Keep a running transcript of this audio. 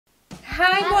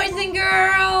Hi boys and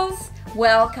girls!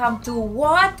 Welcome to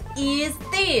What Is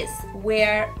This?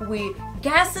 Where we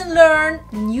guess and learn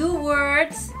new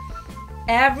words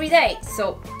every day.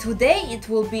 So today it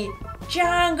will be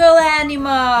jungle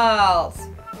animals.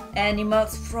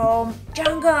 Animals from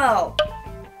jungle.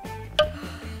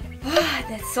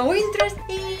 That's so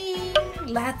interesting.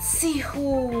 Let's see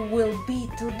who will be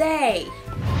today.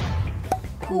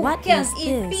 Who can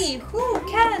it be? Who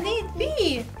can it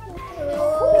be?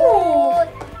 Who?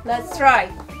 Let's try.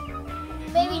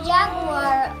 Maybe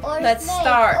jaguar or Let's snake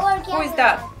start. Or Who is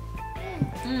that?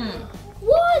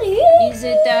 What is? Is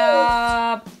it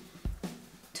a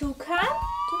toucan?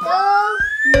 No.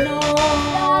 No,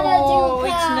 Not a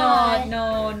it's toucan. not.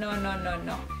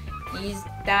 No. Is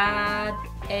that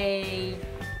a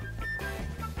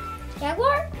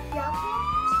Jaguar?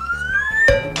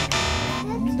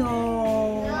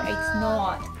 No, it's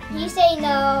not. You say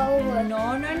no.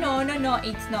 No,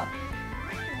 it's not.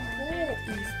 Who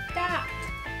is that?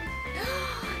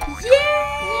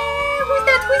 Yeah! Who's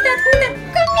that?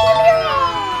 Chameleon!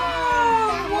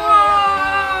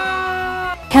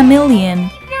 Wow! Chameleon.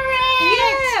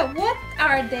 Yeah! What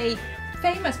are they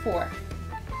famous for?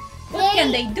 What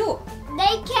can they do?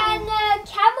 They can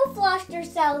camouflage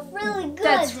themselves really good.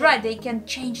 That's right, they can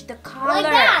change the color. Like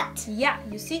that. Yeah,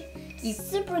 you see?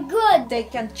 Super good. They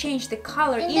can change the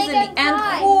color And they easily. can And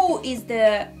fly. who is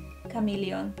the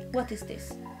chameleon? What is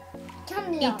this?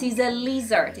 Chameleon. It is a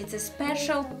lizard. It's a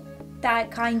special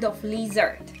kind of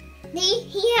lizard.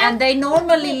 He And they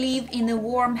normally live in a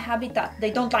warm habitat. They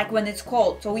don't like when it's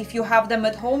cold. So if you have them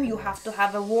at home, you have to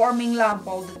have a warming lamp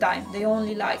all the time. They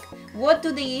only like. What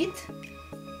do they eat?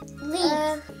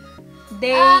 leaves.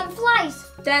 They. Flies.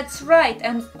 That's right.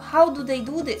 And how do they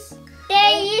do this?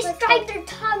 They strike their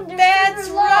tongue. They're That's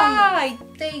super long. right.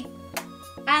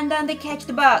 And then they catch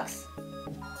the bugs.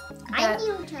 I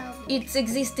knew that. It's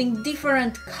existing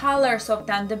different colors of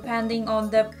them depending on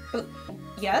the.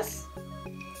 Yes.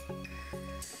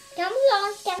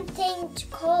 Chameleons can change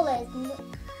colors.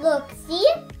 Look, see?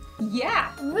 Yeah.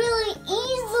 Really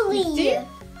easily. See?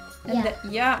 And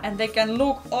and they can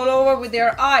look all over with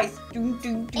their eyes. And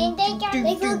they can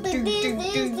look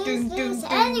this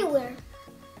anywhere.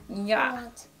 Yeah.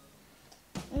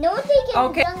 No, they can.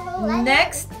 Okay.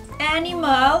 Next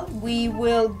animal we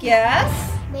will guess.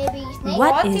 Maybe snake.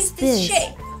 What What is is this this?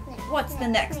 shape? What's the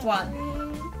next one?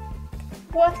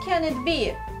 What can it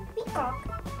be? Peacock.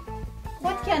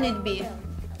 What can it be?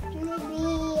 Maybe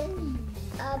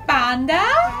Panda? panda.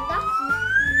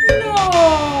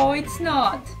 No, it's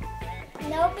not.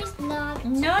 Nope, it's not.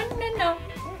 No.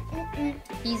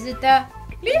 Is it a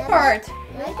leopard?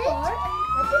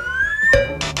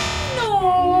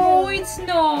 No, it's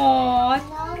not.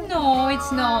 No,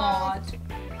 it's not.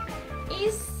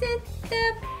 Is it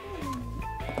the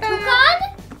Toucan?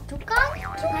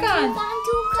 Toucan?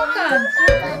 Toucan.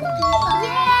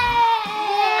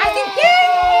 Yay! I think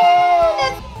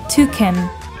yeah, Toucan.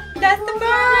 that's the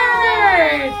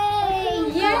bird.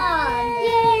 Yay!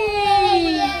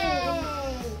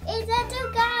 It's a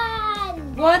toucan!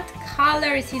 What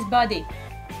color is his body?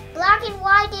 Black and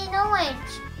white and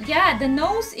orange. Yeah, the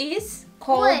nose is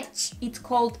called. Which? It's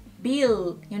called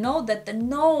bill. You know that the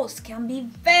nose can be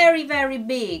very, very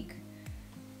big.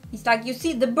 It's like you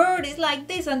see the bird is like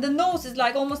this, and the nose is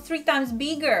like almost 3 times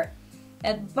bigger.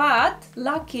 But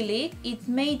luckily, it's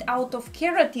made out of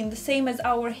keratin, the same as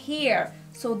our hair.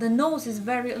 So the nose is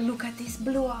very. Look at this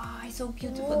blue eye, so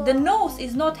beautiful. Whoa. The nose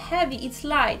is not heavy; it's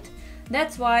light.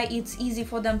 That's why it's easy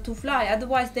for them to fly.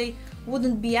 Otherwise, they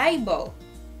wouldn't be able.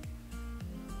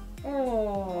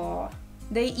 Oh,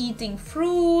 they eating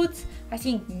fruits, I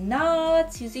think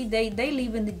nuts. You see, they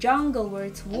live in the jungle where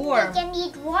it's warm. They can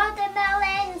eat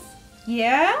watermelons.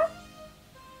 Yeah?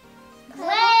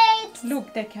 Grapes.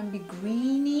 Look, they can be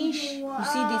greenish. You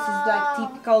see, this is like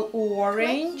typical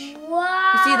orange.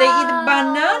 Wow. You see, they eat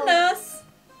bananas.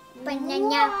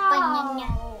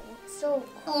 Banana. So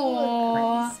cool.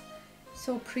 Oh,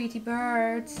 so pretty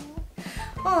birds.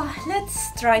 Oh,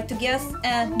 let's try to guess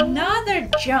another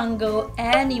jungle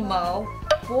animal.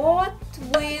 What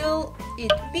will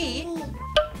it be?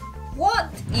 What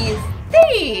is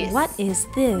this? What is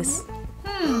this?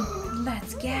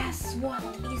 Let's guess. What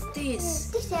is this?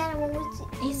 This animal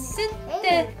Is it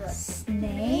the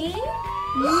snake? No,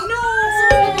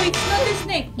 it's not a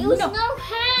snake. It was no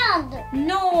hand.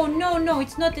 No,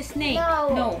 it's not a snake.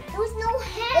 No. It was no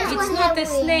hand. It's not a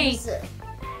snake.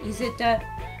 Is it a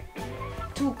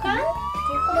toucan?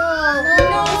 No,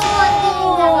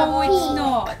 it's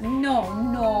not.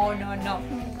 No.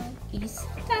 Is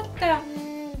that a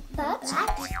Bat? A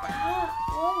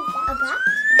bat?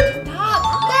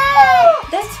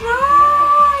 That's right.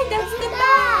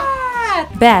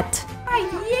 Bat.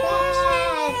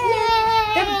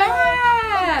 The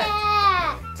bat.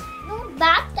 No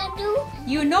bat that do.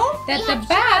 You know that the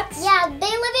bats, Yeah,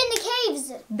 they live in the caves.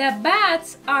 the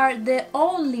bats are the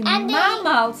only And they-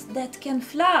 mammals that can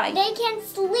fly. They can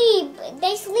sleep.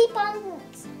 They sleep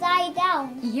upside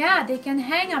down. Yeah, they can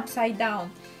hang upside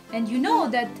down. And you know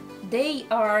that they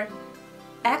are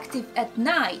active at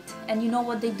night. And you know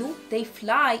what they do? They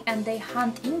fly and they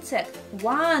hunt insects.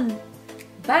 One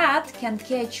bat can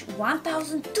catch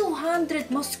 1,200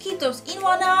 mosquitoes in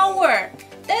 1 hour.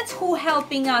 That's who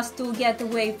helping us to get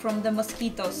away from the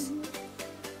mosquitoes.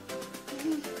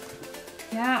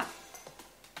 Yeah.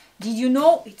 Did you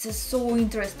know? It's so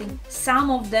interesting. Some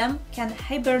of them can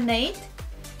hibernate.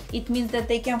 It means that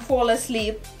they can fall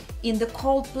asleep in the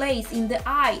cold place, in the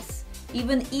ice,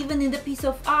 even in the piece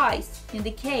of ice in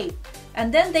the cave.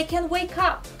 And then they can wake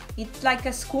up. It's like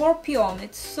a scorpion.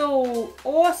 It's so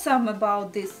awesome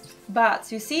about these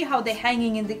bats. You see how they're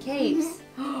hanging in the caves?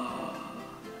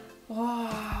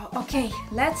 Wow. Okay,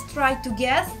 let's try to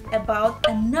guess about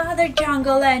another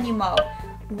jungle animal.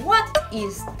 What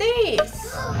is this?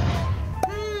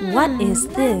 What is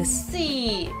Let's this?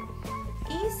 see.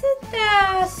 Is it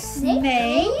a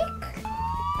snake?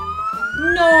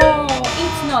 No,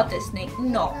 it's not a snake.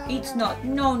 No, it's not.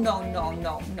 No,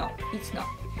 it's not.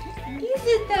 Is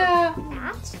it a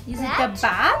Bat? is it a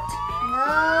bat?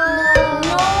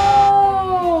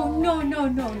 No,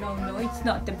 it's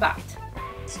not a bat.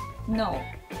 No.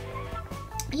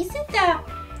 Is it a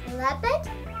Leopard?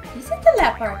 is it a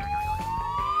leopard?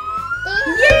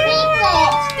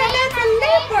 That's That's a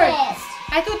leopard.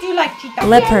 I thought you liked cheetah.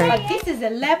 Leopard. But this is a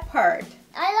leopard.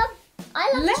 I love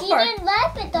Leopard. cheetah and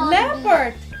leopard. Doggy.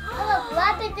 Leopard. I love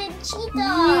leopard and cheetah.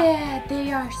 Yeah,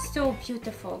 they are so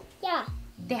beautiful. Yeah.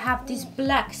 They have this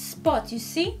black spot, you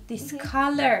see? This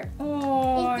color.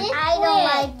 Oh, I don't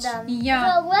like them.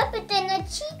 yeah. The leopard and the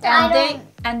cheetah.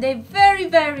 And they're very,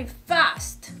 very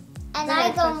fast. And very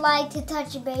I don't like to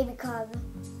touch a baby cub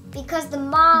because the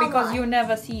mom. Because you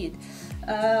never see it.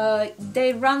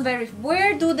 They run very.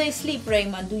 Where do they sleep,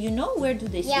 Raymond? Do you know where do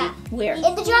they Yeah. sleep? Where? in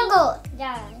the jungle.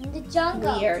 Yeah, in the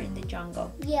jungle. Where in the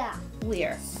jungle? Yeah.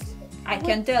 Where? I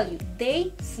can tell you.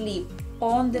 They sleep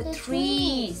on the The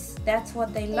trees. That's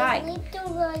what they like. They need to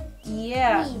like.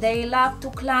 Yeah, trees. they love to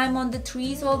climb on the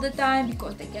trees all the time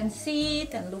because they can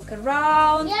sit and look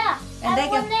around. Yeah. And they I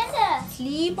can- wanted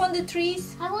Sleep on the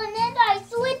trees. I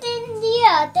slid in the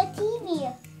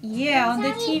TV. Yeah, on the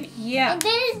Mommy. TV. Yeah, And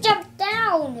then it jumped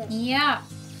down. yeah.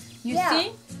 You Yeah.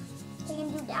 see? They can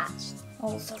do that.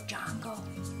 Also jungle.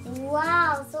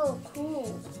 Wow, so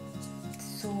cool.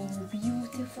 So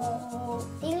beautiful.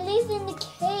 They live in the It's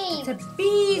cave. a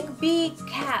big, big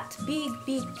cat. Big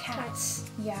cats.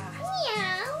 Yeah.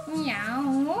 Meow.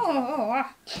 Meow.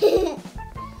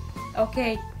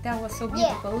 Okay, that was so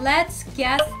beautiful. Let's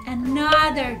guess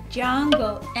another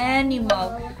jungle animal.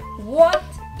 What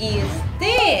is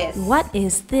this? What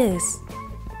is this?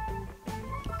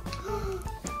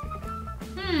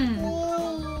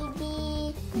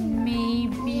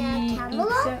 Maybe Yeah,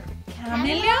 it's a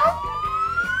chameleon?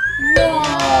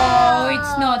 No,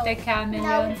 it's not a No,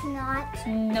 chameleon. it's not.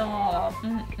 No.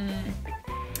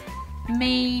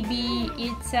 Maybe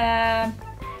it's a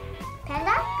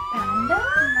Panda? panda?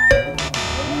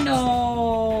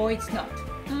 No, it's not.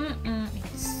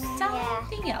 It's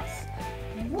something else.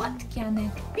 What can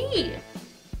it be?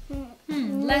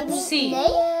 Let's see.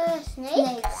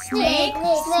 Snake? Snake?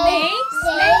 Snake?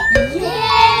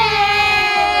 Yeah!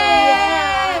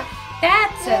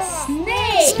 That's a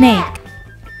snake. Snake.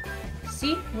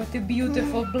 See what a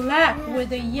beautiful black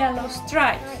with a yellow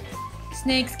stripe.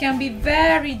 Snakes can be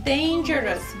very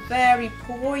dangerous, very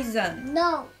poison.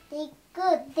 No, they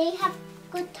good. They have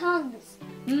good tongues.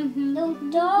 No Mm-hmm.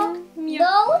 dog. Yeah.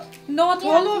 No. Not Yeah,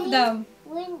 all of they- them.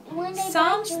 When they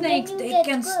Some bite you, snakes then they you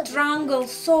can get good. strangle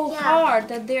so Yeah. hard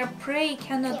that their prey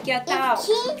cannot get It's out.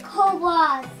 king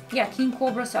cobras. Yeah, king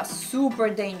cobras are super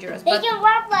dangerous. They But can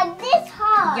wrap like this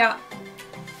hard. yeah,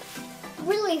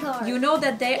 Really hard. you know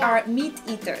that they Yeah. are meat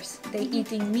eaters. They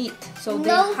eating meat, so no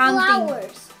they're hunting.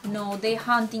 flowers. No, they're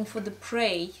hunting for the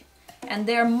prey, and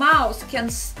their mouths can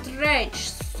stretch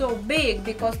so big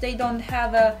because they don't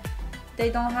have a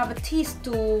teeth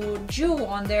to chew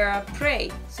on their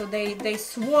prey, so they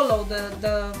swallow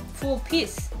the full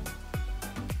piece.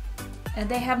 And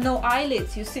they have no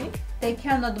eyelids, you see? They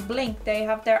cannot blink. They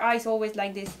have their eyes always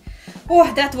like this. Oh,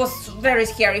 that was very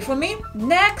scary for me.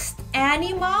 Next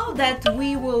animal that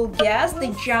we will guess, the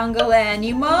jungle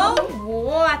animal.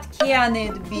 What can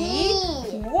it be?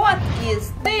 What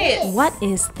is this? What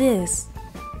is this?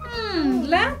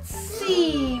 Let's see.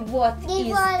 see. What is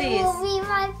this? will be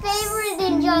my favorite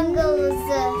in jungles.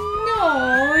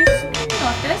 No, it's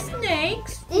not a snake.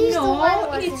 This No,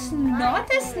 one it's wasn't not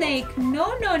a mine. snake.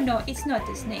 No, no, no, it's not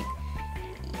a snake.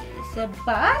 It's a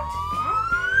bat?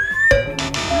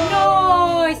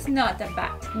 No, it's not a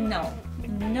bat. No,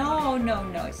 no, no,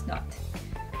 no, it's not.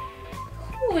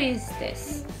 Who is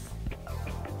this?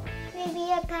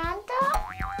 Maybe a panda?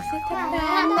 Is it a Panda,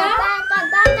 panda?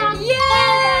 panda.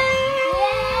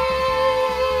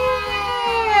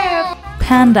 Yeah!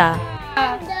 Panda,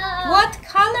 What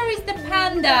color is the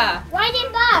panda? White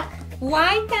and black.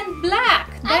 White and black.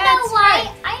 I know That's why.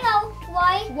 right. I know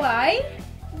why. Why?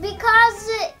 Because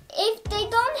if they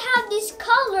don't have this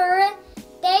color,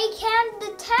 they can't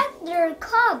detect their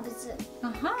cubs.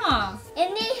 Uh-huh. And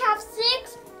they have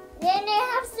six. Then they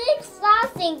have six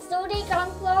flashings, so they can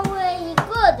fly really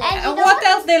good. And you know What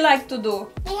else they like to do?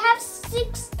 They have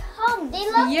six tongues. They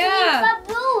love Yeah. to eat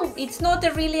bamboos. It's not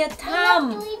really a They love thumb.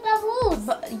 to eat bamboos.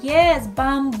 Yes,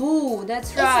 bamboo.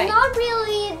 That's right. It's not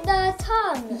really the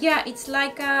tongue. Yeah, it's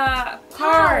like a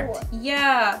card. How?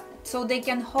 Yeah, so they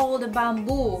can hold a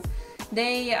bamboo.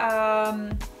 They,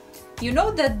 you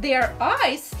know that their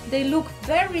eyes, they look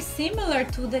very similar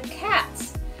to the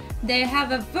cats. They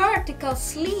have a vertical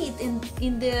slit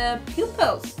in the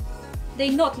pupils. They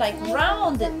not like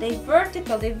rounded, they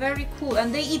vertical, they're very cool.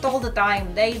 And they eat all the time.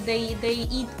 They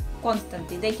eat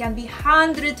constantly. They can be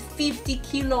 150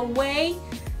 kilo weight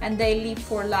and they live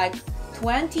for like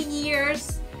 20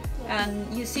 years. And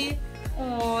you see,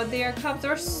 oh, their cubs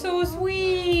are so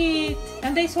sweet.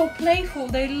 And they're so playful,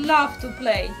 they love to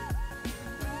play.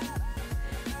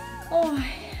 Oh,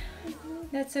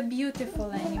 that's a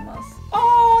beautiful animals.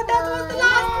 Oh, that was the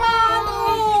last one.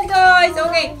 Oh, guys.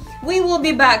 Okay, we will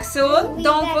be back soon.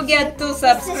 Don't forget to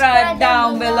subscribe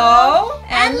down below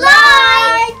and like.